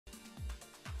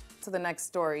To the next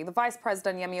story. The Vice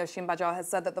President Yemi Osinbajo has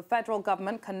said that the federal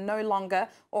government can no longer,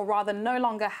 or rather no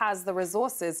longer has the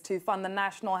resources to fund the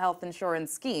National Health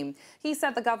Insurance Scheme. He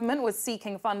said the government was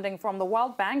seeking funding from the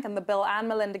World Bank and the Bill and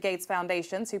Melinda Gates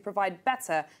Foundation to provide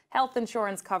better health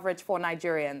insurance coverage for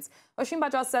Nigerians.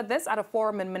 Osinbajo said this at a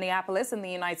forum in Minneapolis in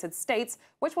the United States,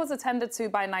 which was attended to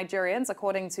by Nigerians,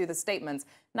 according to the statement.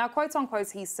 Now, quote unquote,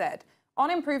 he said, "On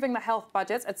improving the health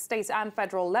budgets at state and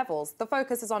federal levels, the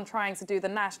focus is on trying to do the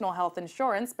national health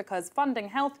insurance because funding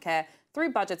healthcare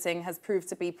through budgeting has proved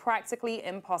to be practically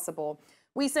impossible.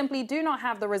 We simply do not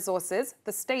have the resources.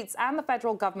 The states and the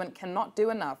federal government cannot do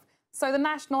enough. So the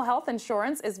national health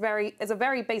insurance is a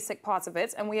very basic part of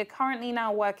it, and we are currently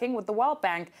now working with the World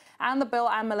Bank and the Bill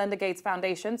and Melinda Gates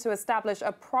Foundation to establish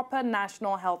a proper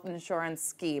national health insurance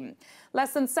scheme.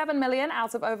 Less than 7 million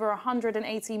out of over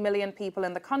 180 million people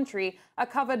in the country are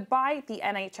covered by the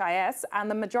NHIS, and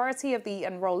the majority of the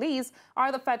enrollees are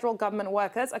the federal government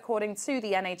workers, according to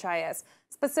the NHIS.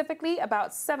 Specifically,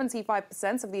 about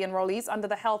 75% of the enrollees under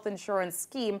the health insurance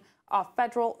scheme are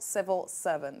federal civil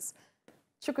servants."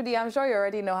 Chukwudi, I'm sure you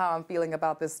already know how I'm feeling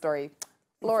about this story.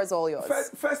 Floor is all yours.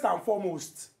 First and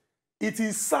foremost, it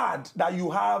is sad that you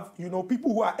have,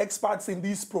 people who are experts in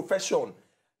this profession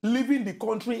leaving the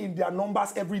country in their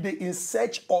numbers every day in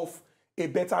search of a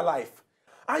better life.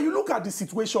 And you look at the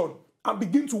situation and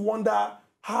begin to wonder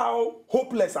how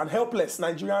hopeless and helpless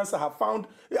Nigerians have found.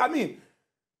 I mean,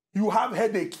 you have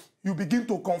headache, you begin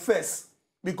to confess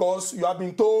because you have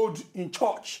been told in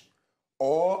church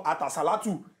or at a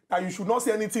salatu that you should not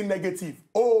say anything negative.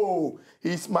 Oh,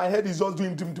 my head is just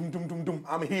doing dum, dum, dum, dum, dum.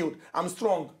 I'm healed. I'm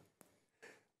strong.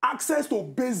 Access to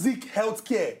basic health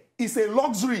care is a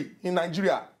luxury in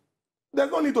Nigeria.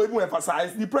 There's no need to even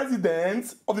emphasize. The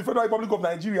President of the Federal Republic of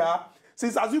Nigeria,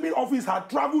 since assuming office, had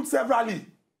traveled severally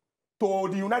to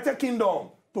the United Kingdom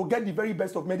to get the very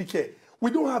best of Medicare.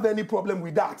 We don't have any problem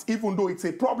with that, even though it's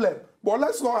a problem. But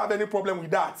let's not have any problem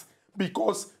with that,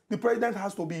 because the president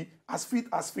has to be as fit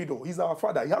as Fido. He's our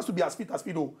father. He has to be as fit as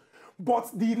Fido. But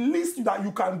the least that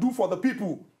you can do for the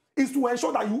people is to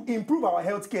ensure that you improve our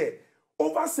health care.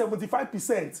 Over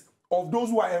 75% of those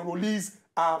who are enrollees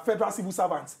are federal civil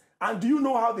servants. And do you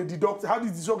know how the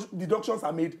deductions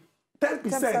are made?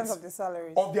 10% of the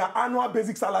salary of their annual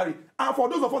basic salary. And for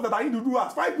those of us that are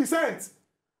individuals, 5%.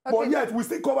 Okay. But yet, we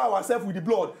still cover ourselves with the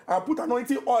blood and put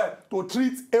anointing oil to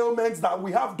treat ailments that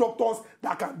we have doctors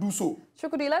that can do so.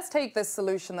 Chukwudi, let's take this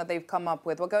solution that they've come up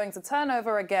with. We're going to turn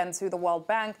over again to the World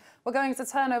Bank. We're going to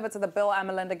turn over to the Bill and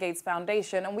Melinda Gates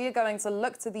Foundation, and we are going to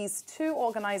look to these two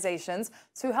organizations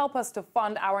to help us to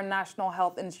fund our national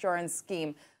health insurance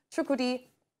scheme. Chukwudi,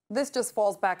 this just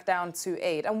falls back down to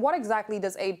aid. And what exactly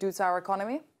does aid do to our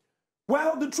economy?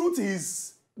 Well, the truth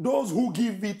is, those who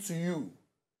give it to you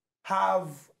have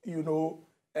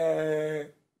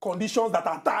conditions that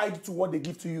are tied to what they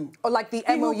give to you. Or like the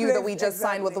MOU that we just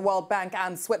signed with the World Bank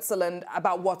and Switzerland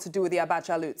about what to do with the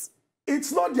Abacha loots.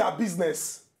 It's not their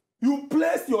business. You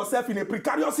placed yourself in a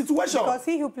precarious situation. Because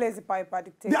he who plays the piper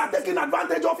dictates. They are taking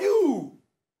advantage of you.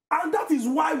 And that is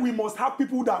why we must have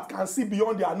people that can see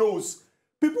beyond their nose.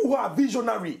 People who are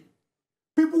visionary.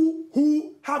 People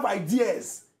who have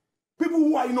ideas. People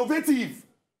who are innovative.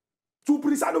 To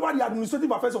preside over the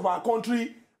administrative affairs of our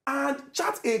country and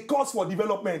chart a course for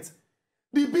development.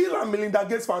 The Bill and Melinda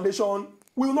Gates Foundation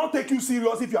will not take you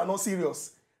serious if you are not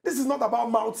serious. This is not about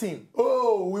mouthing.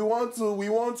 Oh, we want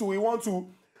to.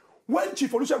 When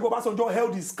Chief Olusegun Obasanjo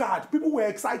held his card, people were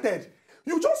excited.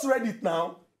 You just read it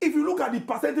now. If you look at the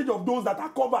percentage of those that are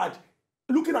covered,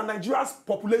 looking at Nigeria's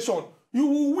population, you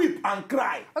will weep and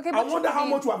cry. Okay, I wonder how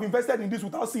much we have invested in this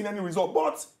without seeing any result.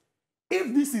 But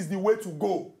if this is the way to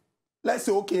go, let's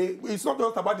say, okay, it's not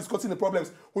just about discussing the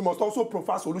problems. We must also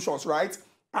profile solutions, right?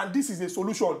 And this is a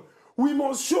solution. We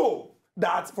must show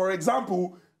that, for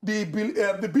example, the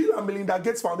Bill and Melinda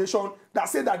Gates Foundation that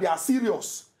say that they are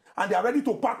serious and they are ready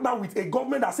to partner with a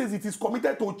government that says it is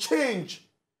committed to change.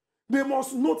 They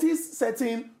must notice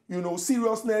certain,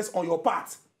 seriousness on your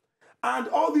part. And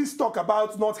all this talk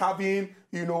about not having,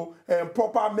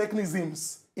 proper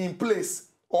mechanisms in place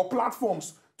or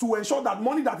platforms to ensure that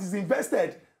money that is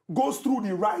invested goes through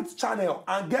the right channel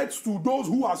and gets to those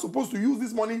who are supposed to use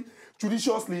this money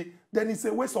judiciously, then it's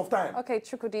a waste of time. Okay,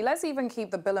 Chukwudi, let's even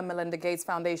keep the Bill and Melinda Gates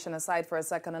Foundation aside for a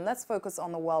second and let's focus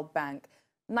on the World Bank.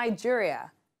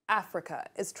 Nigeria, Africa,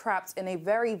 is trapped in a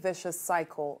very vicious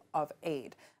cycle of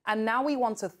aid. And now we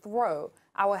want to throw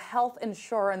our health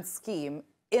insurance scheme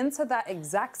into that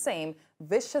exact same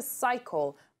vicious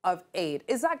cycle of aid.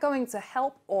 Is that going to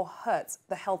help or hurt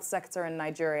the health sector in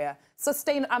Nigeria?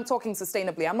 I'm talking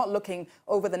sustainably. I'm not looking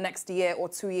over the next year or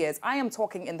 2 years. I am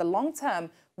talking in the long term.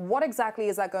 What exactly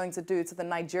is that going to do to the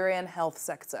Nigerian health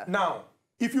sector? Now,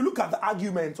 if you look at the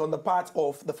argument on the part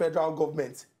of the federal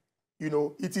government, you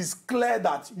know, it is clear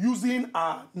that using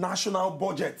our national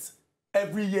budget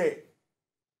every year,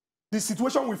 the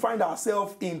situation we find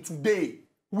ourselves in today,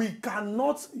 we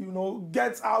cannot, you know,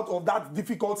 get out of that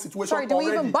difficult situation. Sorry, do we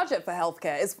even budget for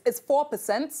healthcare? It's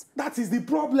 4%? That is the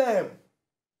problem.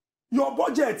 Your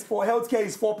budget for healthcare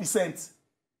is 4%.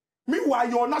 Meanwhile,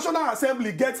 your National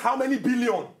Assembly gets how many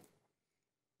billion?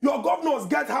 Your governors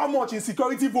get how much in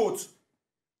security votes?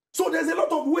 So there's a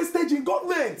lot of wastage in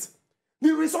government.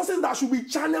 The resources that should be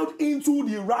channeled into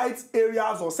the right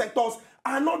areas or sectors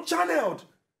are not channeled.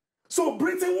 So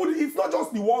Bretton Woods, it's not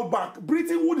just the World Bank.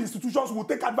 Bretton Woods institutions will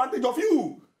take advantage of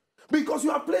you because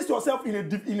you have placed yourself in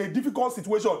a difficult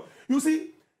situation. You see,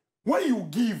 when you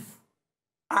give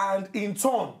and in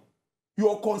turn,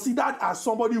 you're considered as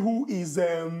somebody who is,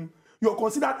 you're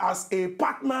considered as a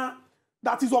partner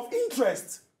that is of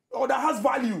interest or that has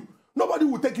value. Nobody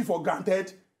will take you for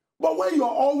granted. But when you're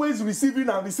always receiving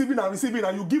and receiving and receiving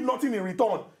and you give nothing in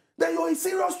return, then you're in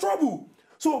serious trouble.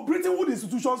 So Bretton Woods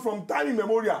institutions from time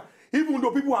immemorial, even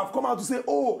though people have come out to say,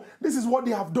 oh, this is what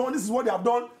they have done, this is what they have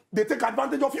done, they take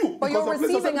advantage of you. But you're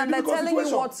receiving and they're telling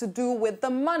you what to do with the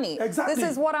money. Exactly.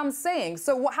 This is what I'm saying.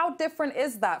 So how different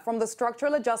is that from the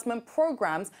structural adjustment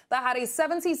programs that had a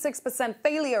 76%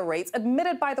 failure rate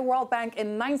admitted by the World Bank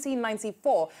in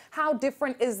 1994? How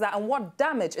different is that and what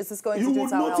damage is this going to do to our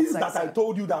health sector? You would notice that I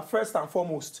told you that first and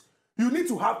foremost, you need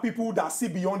to have people that see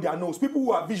beyond their nose, people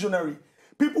who are visionary,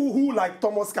 people who, like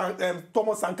Thomas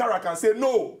Sankara, can say,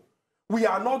 no, we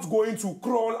are not going to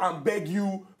crawl and beg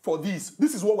you for this.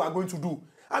 This is what we are going to do.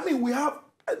 I mean, we have,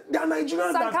 there are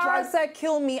Nigerians that Sankara said,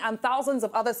 kill me, and thousands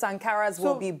of other Sankaras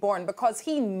will be born because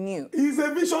he knew. He's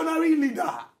a visionary leader,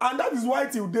 and that is why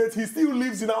till date he still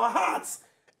lives in our hearts,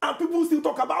 and people still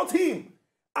talk about him.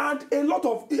 And a lot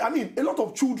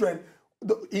of children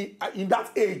in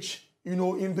that age, you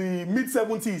know, in the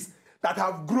mid-70s, that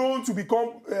have grown to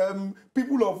become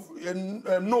people of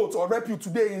note or repute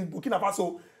today in Burkina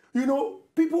Faso, you know,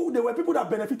 there were people that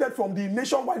benefited from the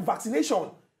nationwide vaccination.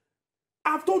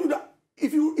 I've told you that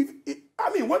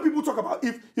when people talk about,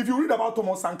 if you read about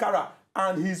Thomas Sankara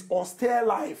and his austere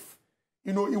life,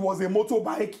 you know, it was a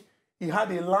motorbike, he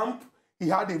had a lamp, he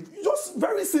had a just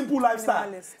very simple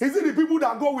lifestyle. Is it the people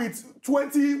that go with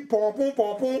 20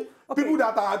 pom-pom, people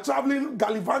that are traveling,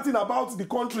 gallivanting about the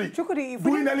country,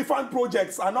 doing elephant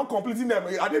projects and not completing them?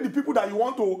 Are they the people that you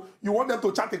want them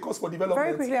to chart a course for development?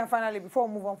 Very quickly and finally, before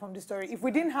we move on from this story, if we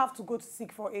didn't have to go to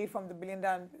seek for aid from the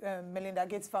Melinda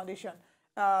Gates Foundation,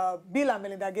 Bill and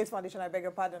Melinda Gates Foundation, I beg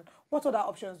your pardon, what other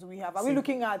options do we have? Are we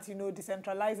looking at, you know,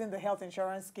 decentralizing the health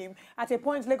insurance scheme? At a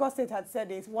point, Lagos State had said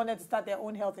they wanted to start their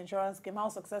own health insurance scheme. How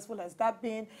successful has that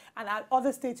been? And are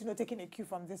other states, you know, taking a cue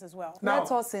from this as well? Now,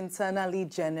 let us internally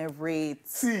generate.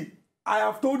 See, I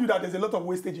have told you that there's a lot of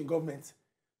wastage in government.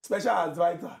 Special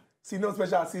advisor, senior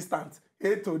special assistant,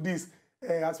 aid to this,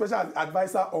 special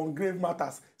advisor on grave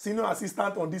matters, senior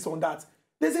assistant on this, on that.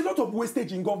 There's a lot of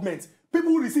wastage in government.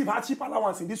 People who receive hardship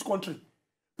allowance in this country.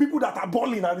 People that are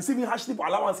balling are receiving hardship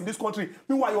allowance in this country.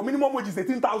 Meanwhile, your minimum wage is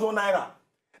 18,000 naira.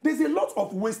 There's a lot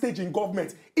of wastage in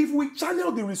government. If we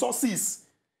channel the resources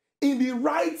in the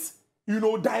right, you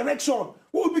know, direction,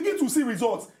 we'll begin to see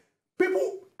results.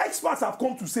 Experts have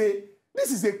come to say,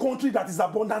 this is a country that is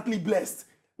abundantly blessed.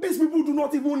 These people do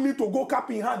not even need to go cap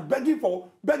in hand, begging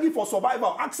for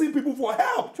survival, asking people for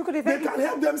help. They can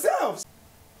help themselves.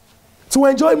 To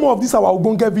enjoy more of these our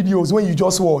Ogbonge videos when you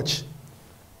just watch,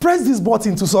 press this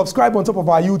button to subscribe on top of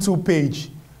our YouTube page.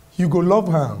 You go love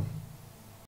her.